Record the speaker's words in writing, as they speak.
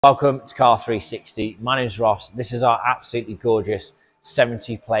Welcome to Car 360. My name is Ross. This is our absolutely gorgeous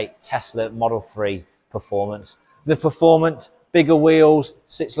 70-plate Tesla Model 3 Performance. The Performance, bigger wheels,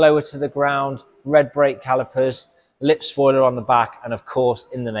 sits lower to the ground, red brake calipers, lip spoiler on the back, and of course,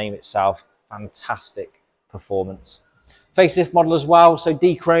 in the name itself, fantastic performance. Facelift model as well, so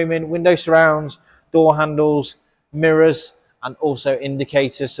dechroming, window surrounds, door handles, mirrors, and also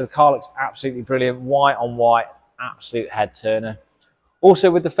indicators. So the car looks absolutely brilliant, white on white, absolute head turner.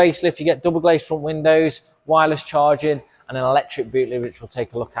 Also with the facelift, you get double glazed front windows, wireless charging, and an electric boot lid, which we'll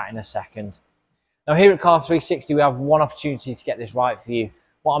take a look at in a second. Now here at Car 360, we have one opportunity to get this right for you.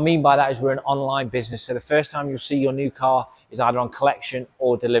 What I mean by that is we're an online business, so the first time you'll see your new car is either on collection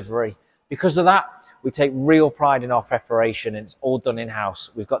or delivery. Because of that, we take real pride in our preparation, and it's all done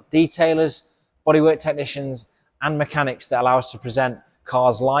in-house. We've got detailers, bodywork technicians, and mechanics that allow us to present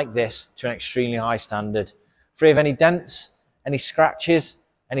cars like this to an extremely high standard. Free of any dents, any scratches,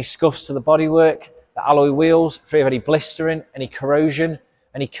 any scuffs to the bodywork, the alloy wheels, free of any blistering, any corrosion,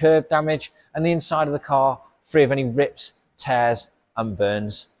 any curb damage, and the inside of the car free of any rips, tears, and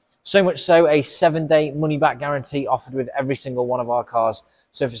burns. So much so, a 7-day money-back guarantee offered with every single one of our cars.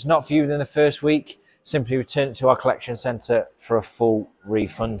 So if it's not for you within the first week, simply return it to our collection centre for a full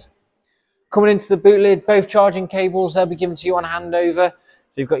refund. Coming into the boot lid, both charging cables, they'll be given to you on handover. So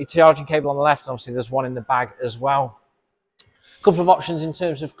you've got your charging cable on the left, and obviously there's one in the bag as well. Couple of options in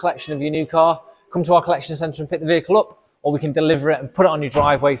terms of collection of your new car. Come to our collection centre and pick the vehicle up, or we can deliver it and put it on your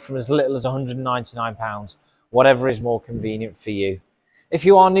driveway from as little as £199, whatever is more convenient for you. If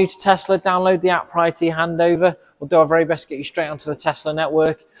you are new to Tesla, download the app prior to your handover. We'll do our very best to get you straight onto the Tesla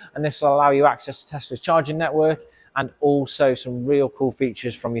network, and this will allow you access to Tesla's charging network and also some real cool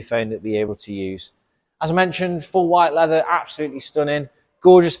features from your phone that you'll be able to use. As I mentioned, full white leather, absolutely stunning,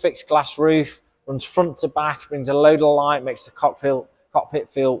 gorgeous fixed glass roof, runs front to back, brings a load of light, makes the cockpit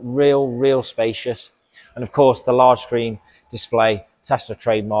feel real spacious. And of course, the large screen display, Tesla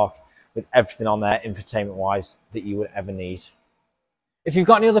trademark, with everything on there infotainment-wise that you would ever need. If you've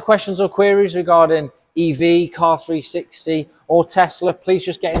got any other questions or queries regarding EV, Car 360, or Tesla, please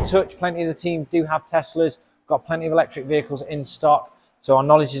just get in touch. Plenty of the team do have Teslas. We've got plenty of electric vehicles in stock. So our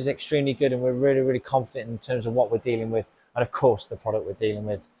knowledge is extremely good, and we're really confident in terms of what we're dealing with, and of course, the product we're dealing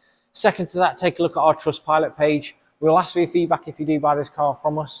with. Second to that, take a look at our Trustpilot page. We'll ask for your feedback if you do buy this car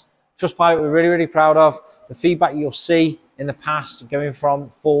from us. Trustpilot, we're really proud of. The feedback you'll see in the past going from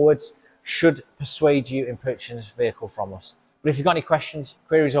forwards should persuade you in purchasing this vehicle from us. But if you've got any questions,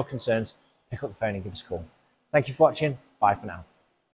 queries or concerns, pick up the phone and give us a call. Thank you for watching. Bye for now.